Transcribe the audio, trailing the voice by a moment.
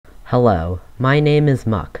Hello, my name is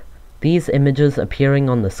Muck. These images appearing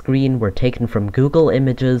on the screen were taken from Google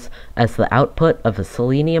Images as the output of a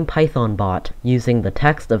Selenium Python bot using the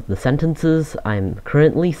text of the sentences I'm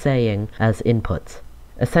currently saying as inputs.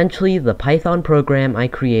 Essentially, the Python program I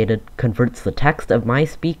created converts the text of my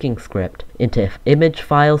speaking script into image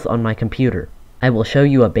files on my computer. I will show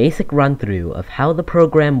you a basic run-through of how the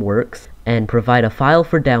program works and provide a file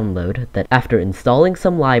for download that, after installing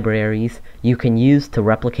some libraries, you can use to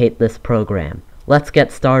replicate this program. Let's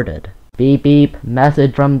get started. Beep beep,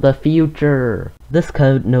 message from the future! This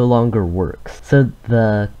code no longer works, so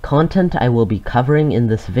the content I will be covering in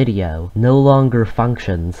this video no longer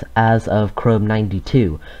functions as of Chrome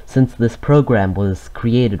 92, since this program was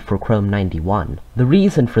created for Chrome 91. The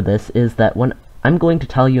reason for this is that when I'm going to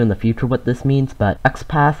tell you in the future what this means, but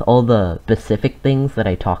XPath, all the specific things that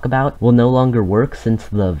I talk about, will no longer work since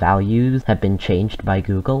the values have been changed by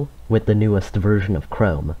Google with the newest version of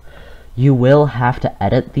Chrome. You will have to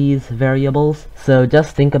edit these variables, so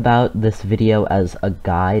just think about this video as a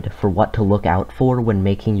guide for what to look out for when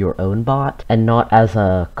making your own bot, and not as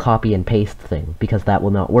a copy and paste thing, because that will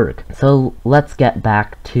not work. So let's get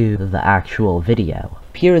back to the actual video.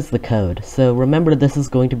 Here is the code. So remember, this is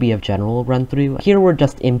going to be a general run-through. Here we're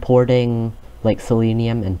just importing like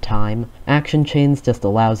Selenium and time. Action chains just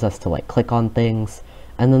allows us to like click on things,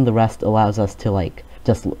 and then the rest allows us to like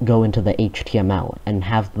just go into the HTML and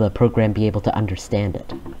have the program be able to understand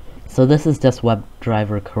it. So this is just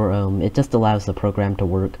WebDriver Chrome. It just allows the program to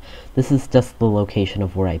work. This is just the location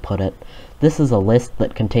of where I put it. This is a list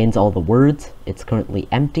that contains all the words. It's currently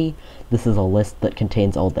empty. This is a list that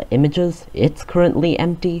contains all the images. It's currently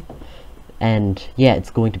empty. And yeah, it's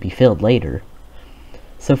going to be filled later.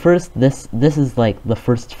 So first, this is like the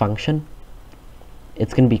first function.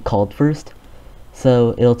 It's going to be called first.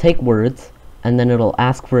 So it'll take words, and then it'll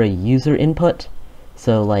ask for a user input.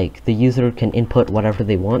 So like the user can input whatever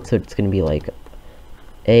they want, so it's going to be like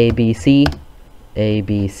ABC,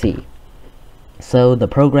 ABC. So the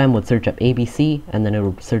program would search up ABC, and then it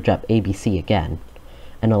would search up ABC again.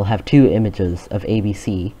 And it'll have two images of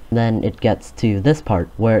ABC. Then it gets to this part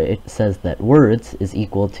where it says that words is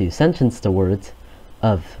equal to sentence to words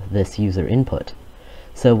of this user input.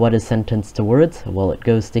 So what is sentence to words? Well, it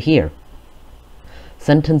goes to here.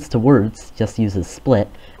 Sentence to words just uses split,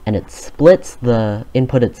 and it splits the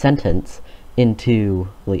inputted sentence into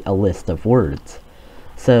like a list of words.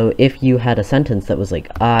 So if you had a sentence that was like,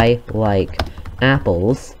 I like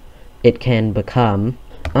apples, it can become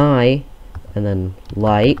I, and then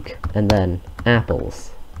like, and then apples.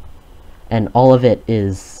 And all of it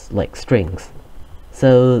is like strings.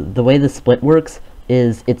 So the way the split works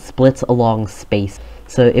is it splits along space.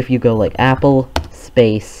 So if you go like apple,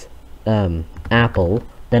 space, apple,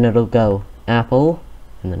 then it'll go apple,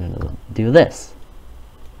 and then it'll do this.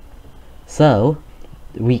 So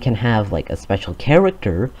we can have like a special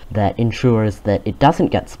character that ensures that it doesn't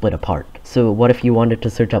get split apart. So what if you wanted to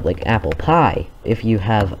search up like apple pie? If you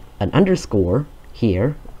have an underscore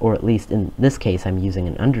here, or at least in this case I'm using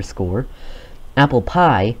an underscore, apple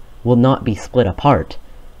pie will not be split apart.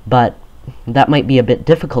 But that might be a bit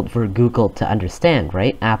difficult for Google to understand,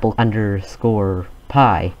 right? Apple underscore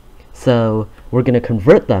pie. So we're going to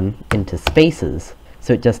convert them into spaces.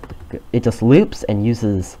 So it just loops and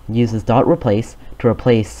uses dot replace to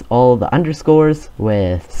replace all the underscores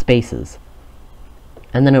with spaces.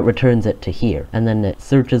 And then it returns it to here, and then it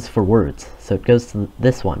searches for words. So it goes to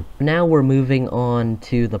this one. Now we're moving on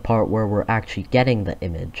to the part where we're actually getting the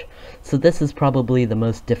image. So this is probably the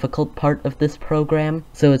most difficult part of this program.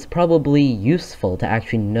 So it's probably useful to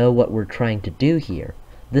actually know what we're trying to do here.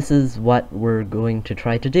 This is what we're going to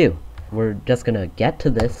try to do. We're just going to get to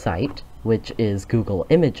this site, which is Google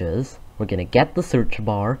Images. We're going to get the search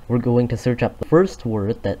bar. We're going to search up the first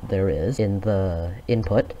word that there is in the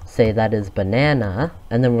input. Say that is banana,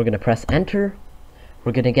 and then we're going to press enter.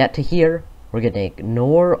 We're going to get to here. We're going to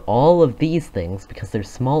ignore all of these things because they're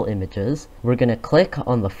small images. We're going to click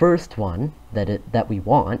on the first one that we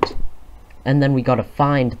want, and then we got to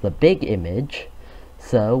find the big image.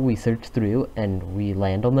 So we search through and we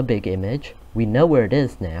land on the big image. We know where it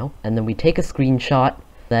is now, and then we take a screenshot,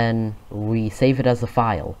 then we save it as a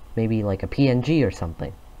file, maybe like a PNG or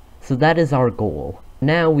something. So that is our goal.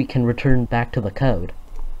 Now we can return back to the code.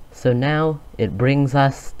 So now it brings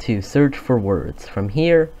us to search for words from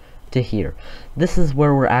here to here. This is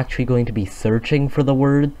where we're actually going to be searching for the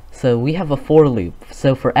word. So we have a for loop.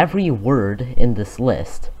 So for every word in this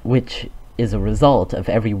list, which is a result of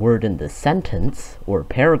every word in this sentence, or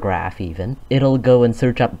paragraph even, it'll go and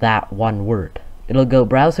search up that one word. It'll go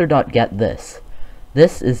browser.getThis.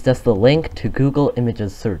 This is just the link to Google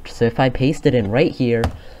Images search. So if I paste it in right here,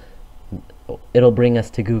 it'll bring us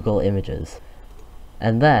to Google Images.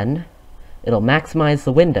 And then it'll maximize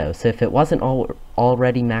the window, so if it wasn't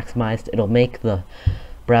already maximized, it'll make the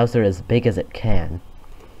browser as big as it can.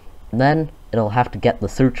 And then it'll have to get the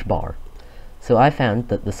search bar. So I found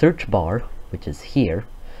that the search bar, which is here,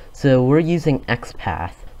 so we're using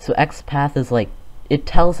XPath. So XPath is like, it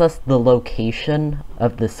tells us the location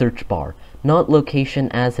of the search bar. Not location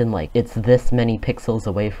as in like, it's this many pixels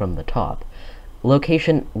away from the top.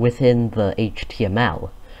 Location within the HTML.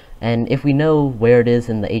 And if we know where it is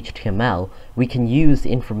in the HTML, we can use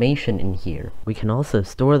information in here. We can also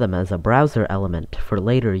store them as a browser element for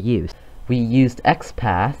later use. We used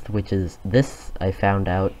XPath, which is this, I found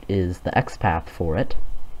out, is the XPath for it.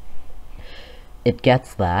 It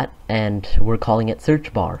gets that, and we're calling it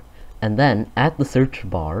search bar. And then, at the search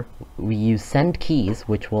bar, we use send keys,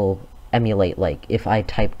 which will emulate, like, if I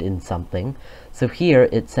typed in something. So here,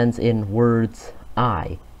 it sends in words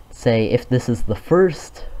I. Say, if this is the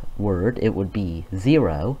first word, it would be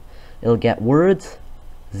 0. It'll get words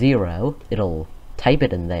 0, it'll type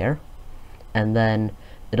it in there, and then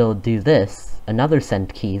it'll do this, another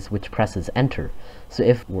send keys, which presses enter. So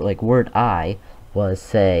if, like, word I was,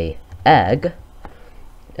 say, egg,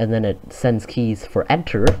 and then it sends keys for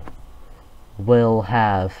enter, we'll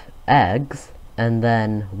have eggs, and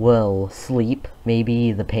then we'll sleep.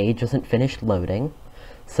 Maybe the page isn't finished loading,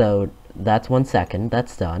 so that's 1 second,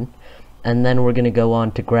 that's done. And then we're going to go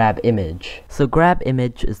on to grab image. So grab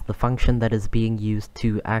image is the function that is being used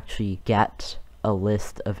to actually get a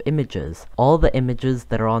list of images. All the images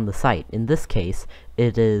that are on the site. In this case,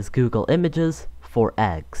 it is Google Images for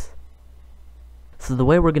eggs. So the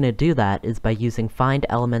way we're going to do that is by using find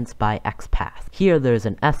elements by XPath. Here there's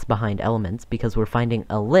an S behind elements because we're finding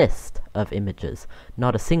a list of images,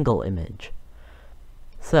 not a single image.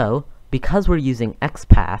 So, because we're using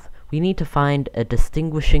XPath, we need to find a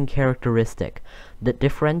distinguishing characteristic that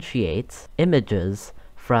differentiates images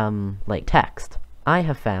from, like, text. I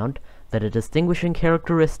have found that a distinguishing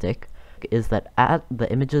characteristic is that at the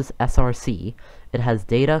image's src, it has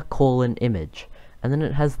data:image, and then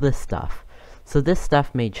it has this stuff. So this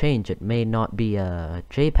stuff may change, it may not be a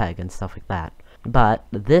JPEG and stuff like that. But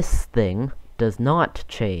this thing does not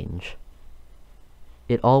change.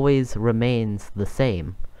 It always remains the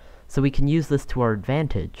same. So we can use this to our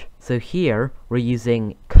advantage. So here, we're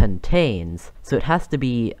using contains. So it has to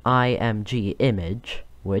be img image,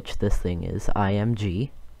 which this thing is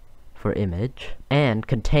img for image, and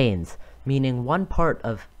contains, meaning one part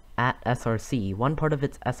of at src, one part of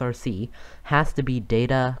its src has to be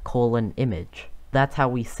data:image. That's how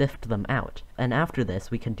we sift them out. And after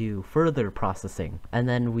this, we can do further processing. And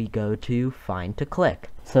then we go to find to click.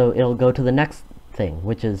 So it'll go to the next thing,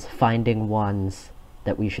 which is finding ones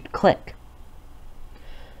that we should click.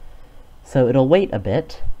 So it'll wait a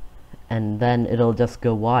bit, and then it'll just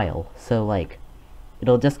go while. So, like,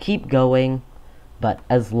 it'll just keep going, but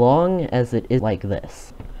as long as it is like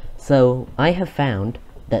this. So I have found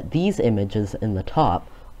that these images in the top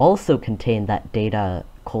also contain that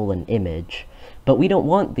data:image, but we don't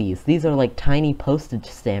want these. These are like tiny postage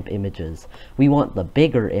stamp images. We want the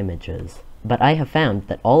bigger images. But I have found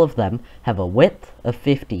that all of them have a width of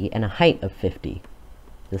 50 and a height of 50.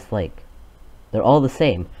 Just like, they're all the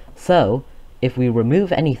same. So, if we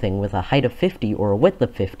remove anything with a height of 50 or a width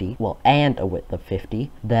of 50, well, and a width of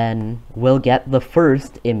 50, then we'll get the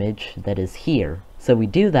first image that is here. So we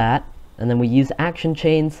do that, and then we use action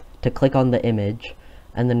chains to click on the image,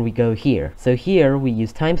 and then we go here. So here, we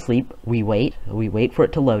use time sleep, we wait for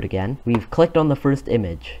it to load again. We've clicked on the first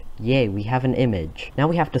image. Yay, we have an image. Now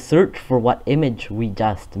we have to search for what image we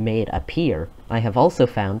just made appear. I have also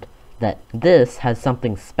found that this has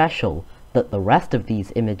something special that the rest of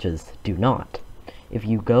these images do not. If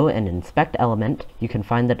you go and inspect element, you can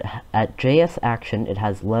find that at JS action it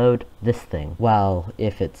has load this thing. While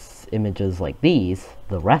if it's images like these,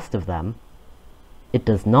 the rest of them, it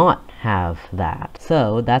does not have that.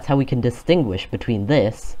 So that's how we can distinguish between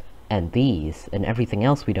this and these and everything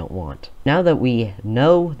else we don't want. Now that we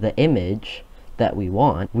know the image that we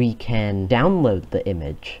want, we can download the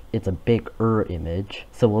image. It's a bigger image,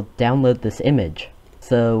 so we'll download this image.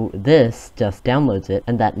 So this just downloads it,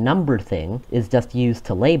 and that number thing is just used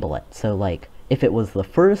to label it. So, like, if it was the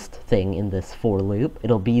first thing in this for loop,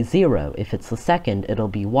 it'll be 0. If it's the second, it'll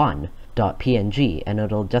be 1.png, and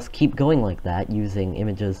it'll just keep going like that using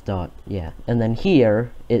images. Yeah. And then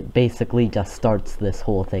here, it basically just starts this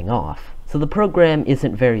whole thing off. So the program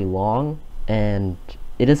isn't very long, and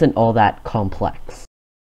it isn't all that complex.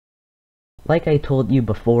 Like I told you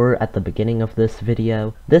before at the beginning of this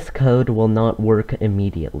video, this code will not work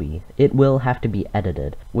immediately. It will have to be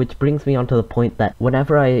edited, which brings me on to the point that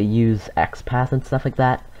whenever I use XPath and stuff like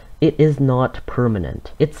that, it is not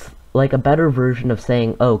permanent. It's like a better version of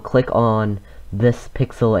saying, oh, click on this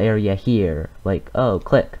pixel area here. Like, oh,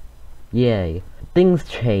 click. Yay. Things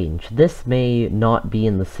change. This may not be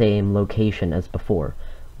in the same location as before.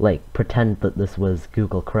 Like, pretend that this was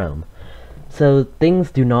Google Chrome. So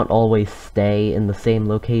things do not always stay in the same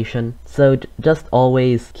location. So just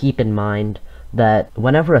always keep in mind that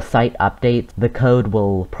whenever a site updates, the code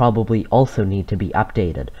will probably also need to be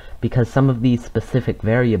updated, because some of these specific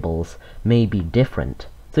variables may be different.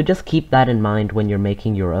 So just keep that in mind when you're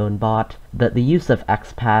making your own bot, that the use of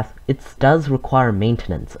XPath, it does require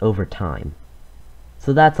maintenance over time.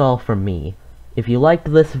 So that's all from me. If you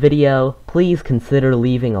liked this video, please consider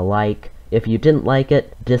leaving a like. If you didn't like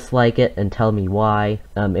it, dislike it and tell me why.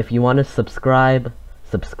 If you want to subscribe.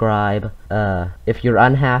 If you're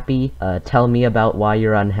unhappy, tell me about why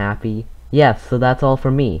you're unhappy. Yes, so that's all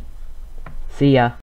from me. See ya.